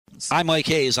questions. I'm Mike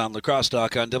Hayes on Lacrosse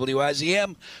Talk on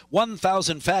WIZM.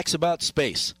 1,000 facts about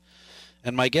space.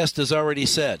 And my guest has already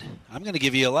said, I'm going to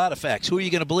give you a lot of facts. Who are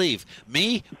you going to believe,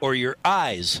 me or your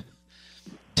eyes?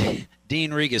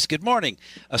 Dean Regas, good morning.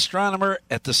 Astronomer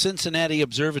at the Cincinnati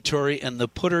Observatory and the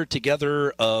putter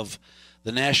together of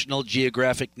the National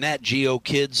Geographic Nat Geo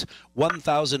Kids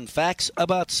 1,000 Facts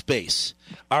About Space.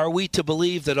 Are we to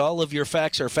believe that all of your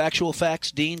facts are factual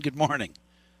facts? Dean, good morning.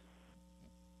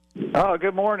 Oh,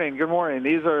 good morning. Good morning.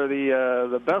 These are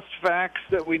the best facts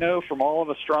that we know from all of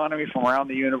astronomy from around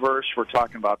the universe. We're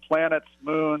talking about planets,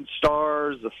 moons,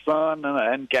 stars, the sun,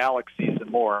 and galaxies and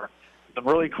more. Some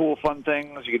really cool, fun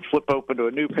things. You can flip open to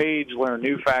a new page, learn a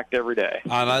new fact every day.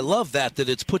 And I love that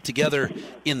it's put together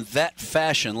in that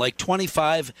fashion, like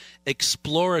 25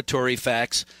 exploratory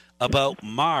facts about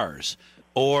Mars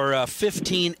or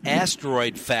 15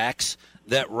 asteroid facts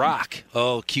that rock.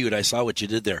 Oh, cute. I saw what you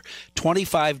did there.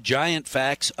 25 giant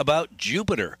facts about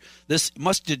Jupiter. This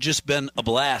must have just been a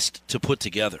blast to put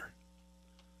together.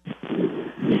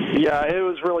 Yeah, it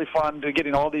was really fun to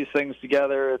getting all these things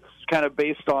together. It's kind of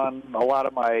based on a lot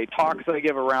of my talks that I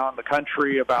give around the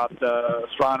country about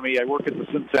astronomy. I work at the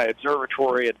Cincinnati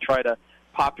Observatory and try to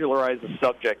popularize the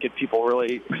subject, get people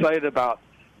really excited about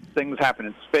things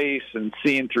happening in space and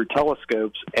seeing through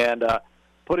telescopes. And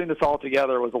putting this all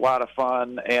together was a lot of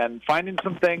fun, and finding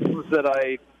some things that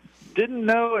I didn't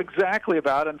know exactly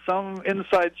about, and some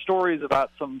inside stories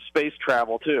about some space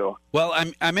travel too. Well,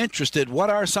 I'm interested. What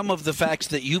are some of the facts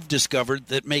that you've discovered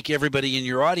that make everybody in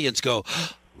your audience go,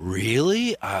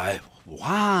 really?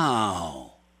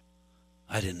 Wow.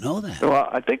 I didn't know that. Well,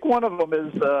 I think one of them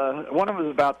is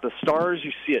about the stars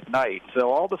you see at night.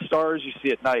 So all the stars you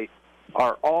see at night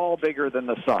are all bigger than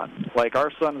the sun. Like our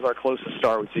sun is our closest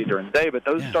star we see during the day, but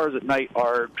those stars at night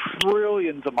are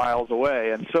trillions of miles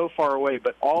away and so far away,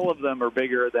 but all of them are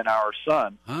bigger than our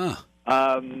sun.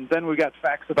 Then we got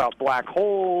facts about black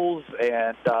holes,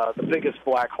 and the biggest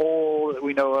black hole that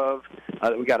we know of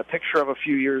that we got a picture of a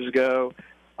few years ago.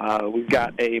 We've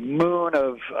got a moon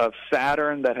of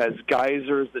Saturn that has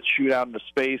geysers that shoot out into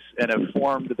space and have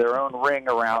formed their own ring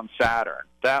around Saturn.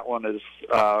 That one is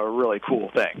a really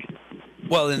cool thing.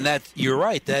 Well, and you're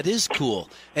right. That is cool.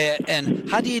 And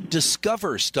how do you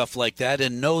discover stuff like that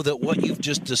and know that what you've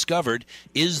just discovered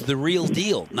is the real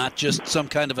deal, not just some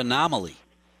kind of anomaly?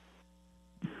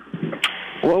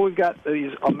 Well, we've got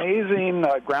these amazing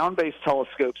ground-based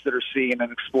telescopes that are seeing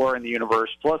and exploring the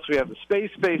universe. Plus, we have the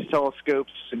space-based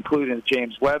telescopes, including the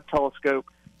James Webb Telescope.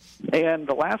 And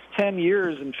the last 10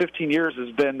 years and 15 years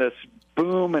has been this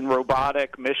boom in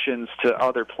robotic missions to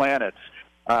other planets,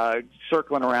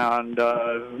 circling around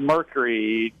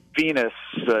Mercury, Venus,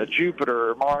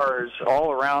 Jupiter, Mars,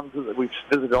 all around. We've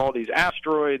visited all these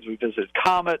asteroids. We've visited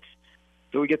comets.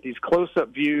 So we get these close-up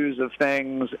views of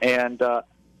things, and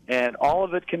all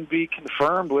of it can be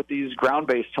confirmed with these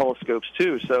ground-based telescopes,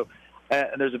 too. So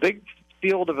there's a big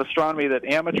field of astronomy that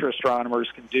amateur astronomers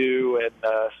can do and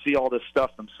see all this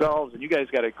stuff themselves. And you guys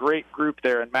got a great group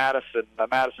there in Madison, the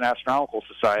Madison Astronomical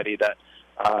Society, that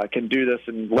can do this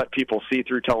and let people see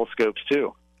through telescopes,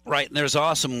 too. Right, and there's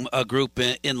awesome group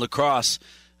in La Crosse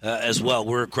as well.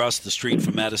 We're across the street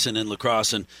from Madison in La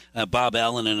Crosse, and Bob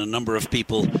Allen and a number of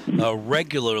people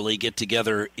regularly get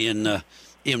together in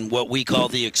what we call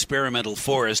the experimental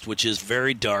forest, which is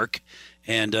very dark,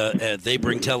 and they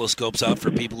bring telescopes out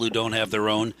for people who don't have their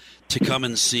own to come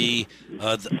and see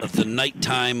the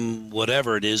nighttime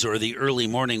whatever it is, or the early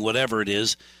morning whatever it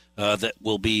is. That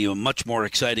will be much more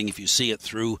exciting if you see it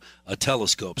through a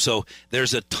telescope. So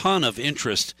there's a ton of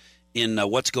interest in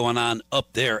what's going on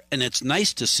up there, and it's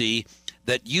nice to see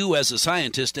that you as a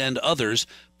scientist and others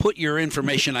put your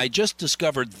information, I just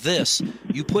discovered this,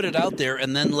 you put it out there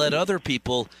and then let other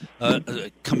people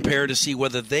compare to see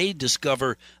whether they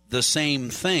discover the same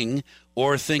thing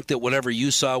or think that whatever you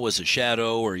saw was a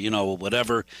shadow or,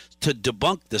 whatever, to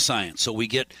debunk the science. So we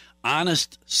get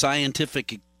honest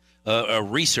scientific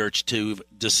research to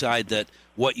decide that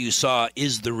what you saw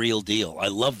is the real deal. I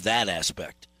love that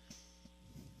aspect.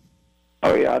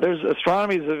 Oh, yeah.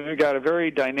 Astronomy's got a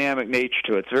very dynamic nature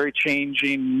to it. It's very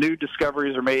changing. New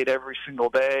discoveries are made every single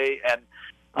day. And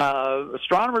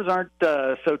astronomers aren't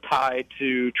so tied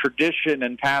to tradition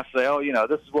and past, say,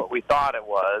 this is what we thought it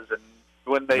was. And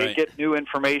when they get new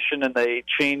information and they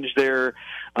change their,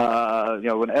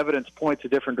 when evidence points a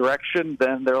different direction,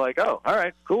 then they're like, oh, all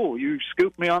right, cool. You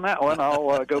scooped me on that one.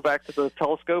 I'll go back to the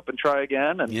telescope and try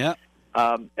again.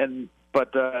 And,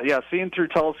 But seeing through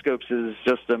telescopes is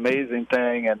just an amazing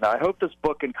thing, and I hope this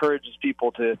book encourages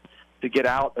people to to get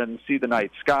out and see the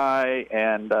night sky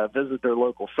and visit their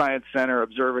local science center,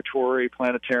 observatory,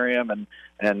 planetarium,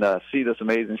 and see this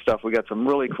amazing stuff. We got some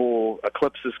really cool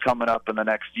eclipses coming up in the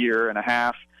next year and a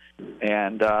half,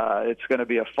 and it's going to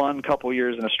be a fun couple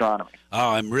years in astronomy. Oh,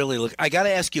 I'm really I got to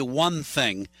ask you one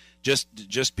thing,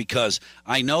 just because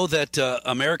I know that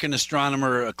American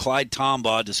astronomer Clyde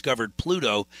Tombaugh discovered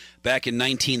Pluto back in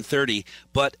 1930,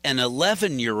 but an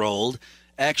 11-year-old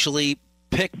actually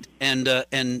picked and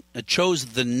chose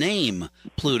the name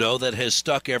Pluto that has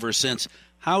stuck ever since.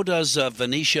 How does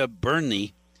Venetia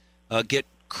Burney get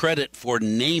credit for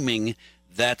naming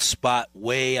that spot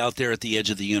way out there at the edge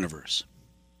of the universe?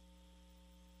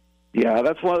 Yeah,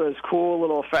 that's one of those cool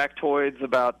little factoids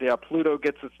about Pluto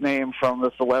gets its name from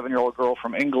this 11-year-old girl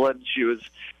from England.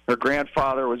 Her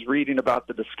grandfather was reading about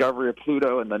the discovery of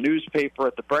Pluto in the newspaper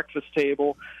at the breakfast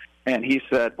table, and he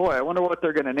said, "Boy, I wonder what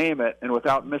they're going to name it." And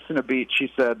without missing a beat, she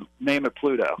said, "Name it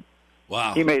Pluto."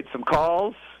 Wow. He made some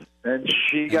calls, and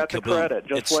she got the credit,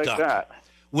 just like that.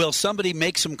 Will somebody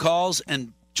make some calls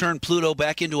and turn Pluto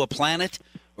back into a planet,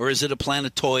 or is it a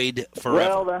planetoid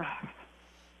forever? Well,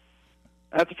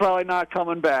 that's probably not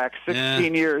coming back.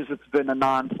 16 years it's been a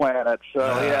non-planet,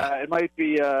 so it might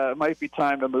be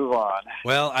time to move on.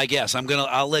 Well, I guess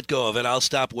I'll let go of it. I'll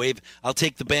stop waving. I'll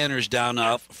take the banners down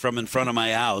from in front of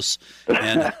my house,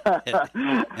 and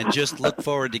just look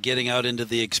forward to getting out into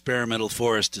the experimental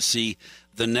forest to see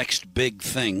the next big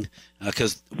thing.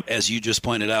 Because as you just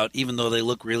pointed out, even though they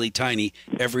look really tiny,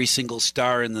 every single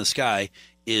star in the sky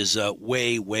is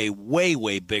way, way, way,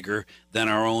 way bigger than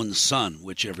our own sun,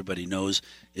 which everybody knows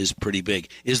is pretty big.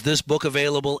 Is this book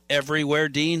available everywhere,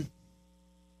 Dean?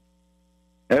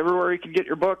 Everywhere you can get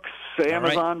your books,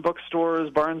 Amazon, bookstores,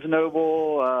 Barnes &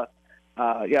 Noble.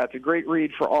 It's a great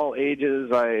read for all ages.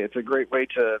 It's a great way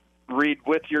to read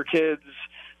with your kids,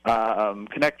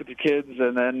 connect with your kids,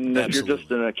 and then if you're just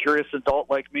a curious adult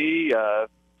like me,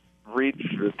 read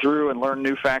through and learn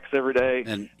new facts every day.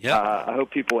 And I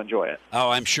hope people enjoy it. Oh,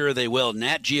 I'm sure they will.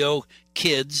 Nat Geo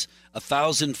Kids,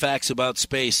 1,000 Facts About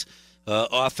Space,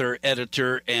 author,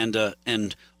 editor,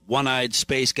 and one-eyed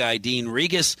space guy Dean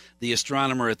Regas, the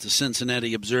astronomer at the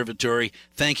Cincinnati Observatory.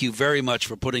 Thank you very much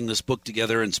for putting this book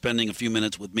together and spending a few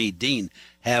minutes with me. Dean,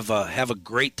 have a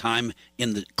great time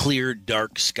in the clear,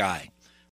 dark sky.